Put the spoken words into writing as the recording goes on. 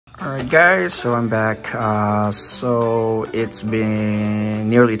Alright guys, so I'm back. So it's been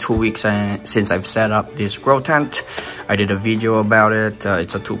nearly 2 weeks since I've set up this grow tent. I did a video about it.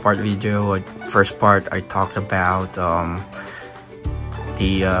 It's a two-part video. First part I talked about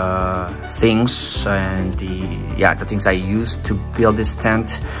the things and the things I used to build this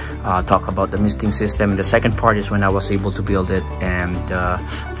tent. Talk about the misting system. And the second part is when I was able to build it and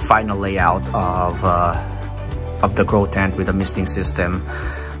final layout of the grow tent with the misting system.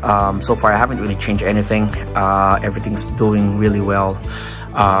 So far I haven't really changed anything. Everything's doing really well.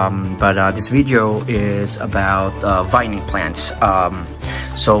 But this video is about vining plants.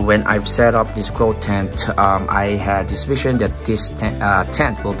 So when I've set up this grow tent, I had this vision that this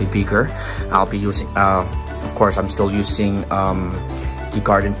tent will be bigger. I'll be using, of course I'm still using the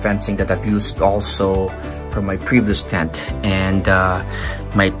garden fencing that I've used also from my previous tent. And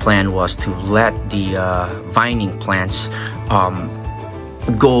my plan was to let the vining plants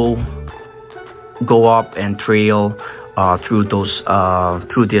go up and trail through this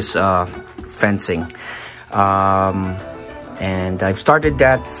fencing, and I've started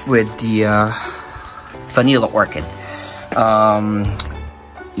that with the vanilla orchid.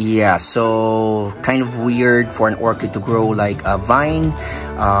 Yeah, so kind of weird for an orchid to grow like a vine,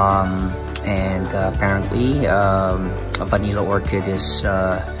 and apparently a vanilla orchid is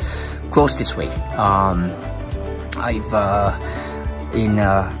grows this way. In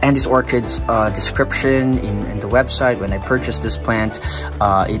Andy's Orchid's description in the website, when I purchased this plant,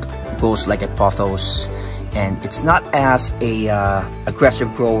 it grows like a pothos, and it's not as a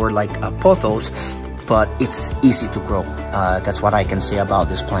aggressive grower like a pothos, but it's easy to grow. That's what I can say about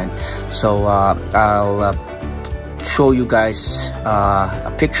this plant. So I'll show you guys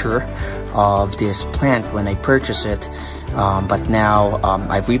a picture of this plant when I purchased it, but now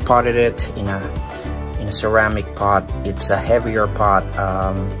I've repotted it in a ceramic pot. It's a heavier pot,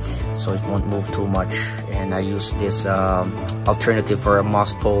 so it won't move too much, and I use this alternative for a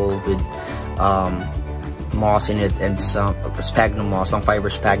moss pole with moss in it and some sphagnum moss, long fiber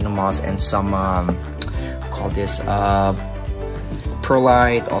sphagnum moss, and some call this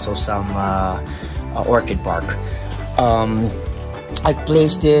perlite, also some orchid bark. I've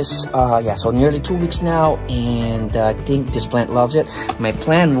placed this so nearly 2 weeks now, and I think this plant loves it. My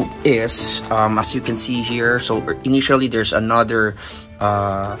plan is, as you can see here, so initially there's another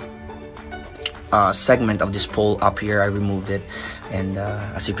segment of this pole up here. I removed it, and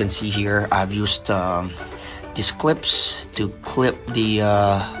as you can see here, I've used these clips to clip the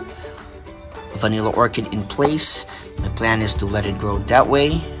vanilla orchid in place. My plan is to let it grow that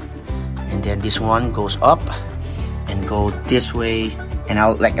way, and then this one goes up and go this way, and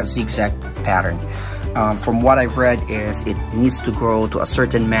I'll like a zigzag pattern. From what I've read is it needs to grow to a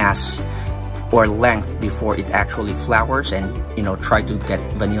certain mass or length before it actually flowers and try to get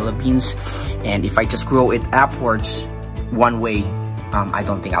vanilla beans. And if I just grow it upwards one way, I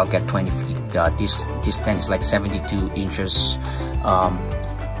don't think I'll get 20 feet. This tent is like 72 inches,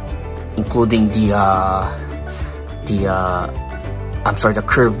 including the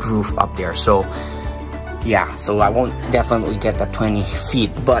curved roof up there. So yeah, so I won't definitely get the 20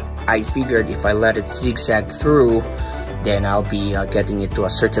 feet, but I figured if I let it zigzag through, then I'll be getting it to a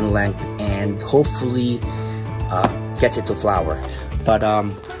certain length and hopefully gets it to flower. But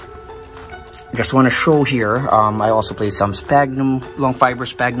just want to show here, I also place some long fiber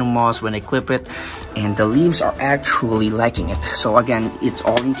sphagnum moss when I clip it, and the leaves are actually liking it. So again, it's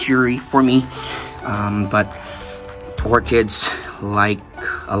all in theory for me, but orchids like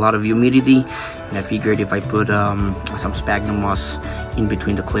a lot of humidity, and I figured if I put some sphagnum moss in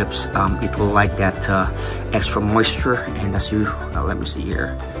between the clips, it will like that extra moisture. And as you let me see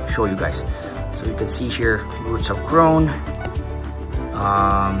here, show you guys. So you can see here, roots have grown.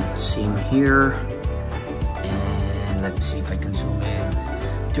 Same here, and let me see if I can zoom in.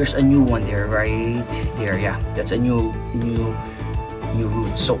 There's a new one there, right there. Yeah, that's a new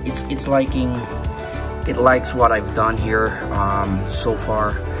root. So it's liking. It likes what I've done here so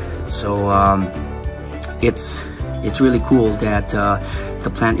far. So it's really cool that the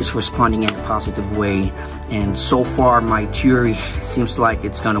plant is responding in a positive way, and so far my theory seems like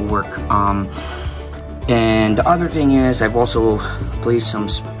it's gonna work. And the other thing is, I've also placed some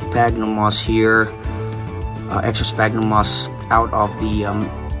sphagnum moss here, extra sphagnum moss out of the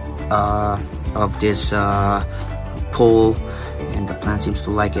of this pole, and the plant seems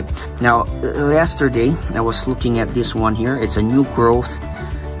to like it. Now yesterday I was looking at this one here. It's a new growth,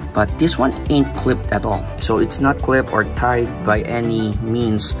 but this one ain't clipped at all. So it's not clipped or tied by any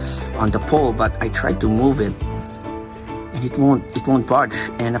means on the pole, but I tried to move it and it won't budge.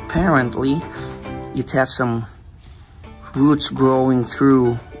 And apparently it has some roots growing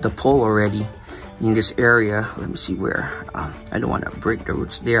through the pole already in this area. Let me see where. I don't want to break the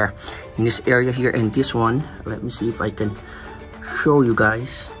roots there. In this area here, and this one, let me see if I can show you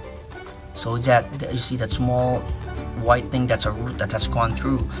guys. So that you see that small white thing, that's a root that has gone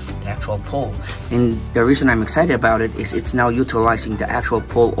through the actual pole. And the reason I'm excited about it is it's now utilizing the actual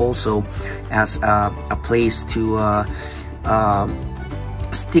pole also as a place to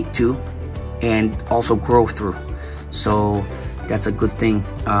stick to and also grow through. So that's a good thing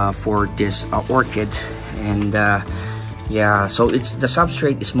for this orchid. And yeah, so it's the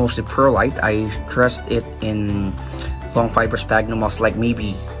substrate is mostly perlite. I dressed it in long fiber sphagnum moss, like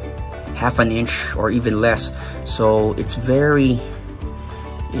maybe half an inch or even less. So it's very,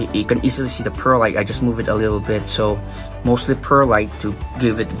 you can easily see the perlite. I just move it a little bit. So mostly perlite to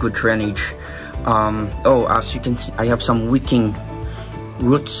give it good drainage. Oh, as you can see, I have some wicking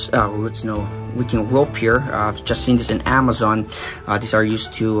wicking rope here. I've just seen this in Amazon. These are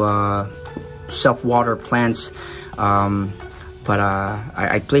used to self-water plants, but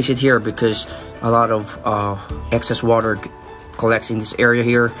I place it here because a lot of excess water collects in this area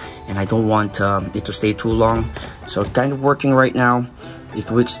here, and I don't want it to stay too long. So it's kind of working right now. It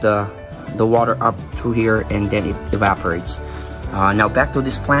wicks the water up through here, and then it evaporates. Now back to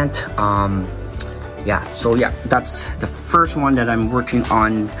this plant. Yeah, so yeah, that's the first one that I'm working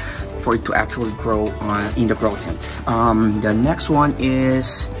on for it to actually grow in the grow tent. The next one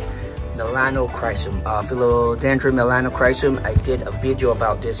is melanochrysum, Philodendron melanochrysum. I did a video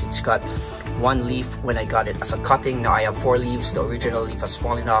about this. It's got one leaf when I got it as a cutting. Now I have 4 leaves. The original leaf has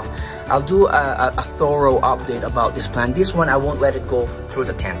fallen off. I'll do a thorough update about this plant. This one I won't let it go through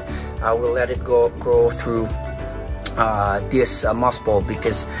the tent. I will let it grow through this moss bowl,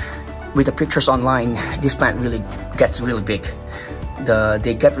 because with the pictures online, this plant really gets really big.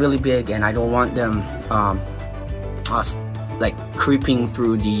 They get really big, and I don't want them like creeping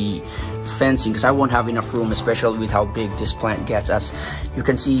through the fencing, because I won't have enough room, especially with how big this plant gets. As you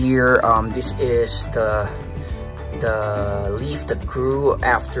can see here, this is the leaf that grew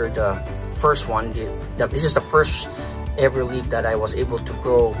after the first one. This is the first ever leaf that I was able to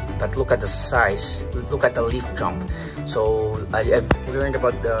grow, but look at the size, look at the leaf jump. So I've learned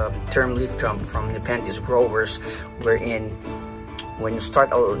about the term leaf jump from Nepenthes growers, wherein when you start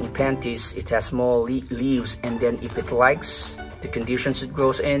Nepenthes, it has small leaves, and then if it likes the conditions it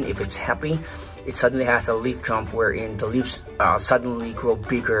grows in, if it's happy, it suddenly has a leaf jump wherein the leaves suddenly grow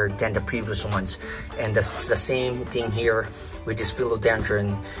bigger than the previous ones. And that's the same thing here with this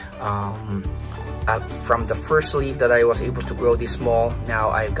philodendron. From the first leaf that I was able to grow this small, now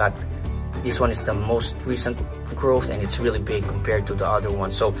I've got this one is the most recent growth, and it's really big compared to the other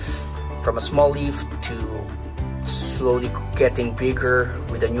one. So from a small leaf to slowly getting bigger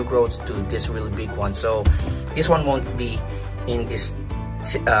with the new growth to this really big one. So this one won't be in this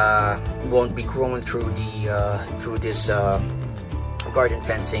won't be growing through this garden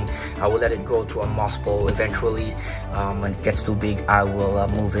fencing. I will let it grow to a moss bowl eventually. When it gets too big, I will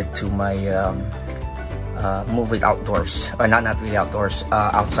move it to my move it outdoors, or not really outdoors,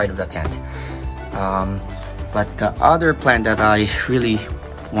 outside of the tent. But the other plant that I really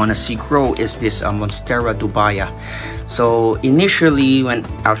want to see grow is this Monstera Dubia. So initially, when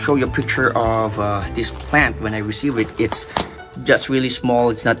I'll show you a picture of this plant when I receive it, it's just really small.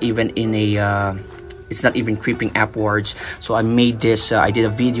 It's not even in a it's not even creeping upwards. So I made this, I did a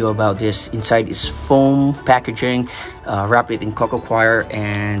video about this. Inside is foam packaging, wrapped it in cocoa coir,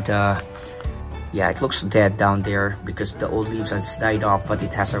 and yeah, it looks dead down there because the old leaves has died off, but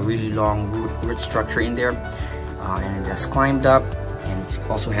it has a really long root structure in there, and it has climbed up, and it's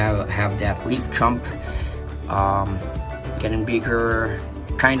also have that leaf jump, getting bigger,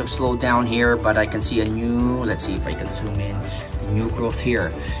 kind of slowed down here, but I can see a new, let's see if I can zoom in, a new growth here.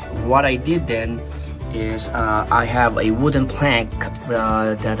 What I did then is I have a wooden plank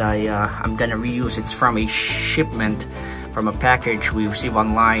that I'm gonna reuse. It's from a shipment, from a package we receive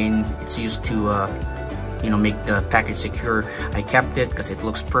online. It's used to you know, make the package secure. I kept it because it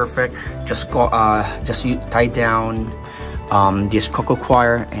looks perfect. Just tie down this cocoa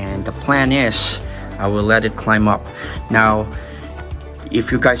coir, and the plan is I will let it climb up. Now,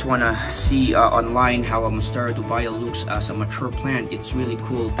 if you guys want to see online how a Monstera Dubia looks as a mature plant, it's really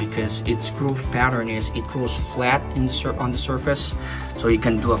cool because its growth pattern is it grows flat on the surface. So you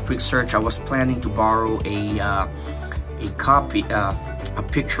can do a quick search. I was planning to borrow a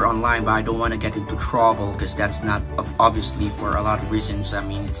picture online, but I don't want to get into trouble because that's not, obviously, for a lot of reasons. I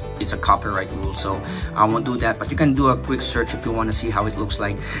mean, it's a copyright rule, so I won't do that. But you can do a quick search if you want to see how it looks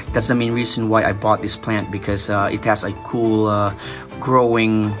like. That's the main reason why I bought this plant, because it has a cool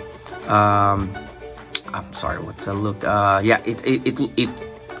growing I'm sorry, what's the look? Yeah, it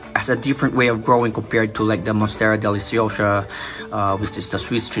has a different way of growing compared to like the Monstera deliciosa, which is the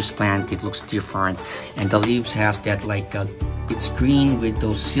Swiss cheese plant. It looks different, and the leaves has that like it's green with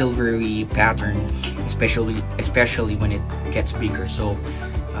those silvery pattern, especially when it gets bigger. So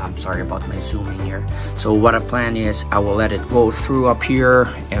I'm sorry about my zooming here. So what I plan is I will let it go through up here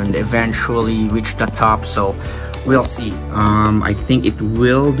and eventually reach the top. So we'll see. I think it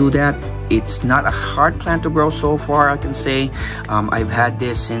will do that. It's not a hard plant to grow so far, I can say. I've had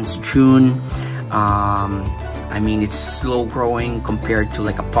this since June. I mean, it's slow growing compared to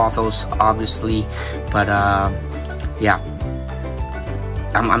like a pothos, obviously, but yeah,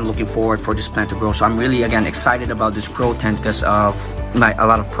 I'm looking forward for this plant to grow. So I'm really, again, excited about this grow tent because of a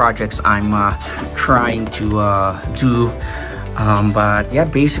lot of projects I'm trying to do. But yeah,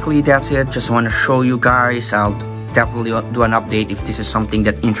 basically that's it. Just want to show you guys. I'll definitely do an update if this is something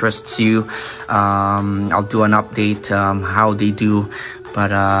that interests you. I'll do an update how they do.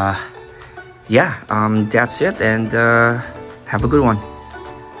 But yeah, that's it, and have a good one.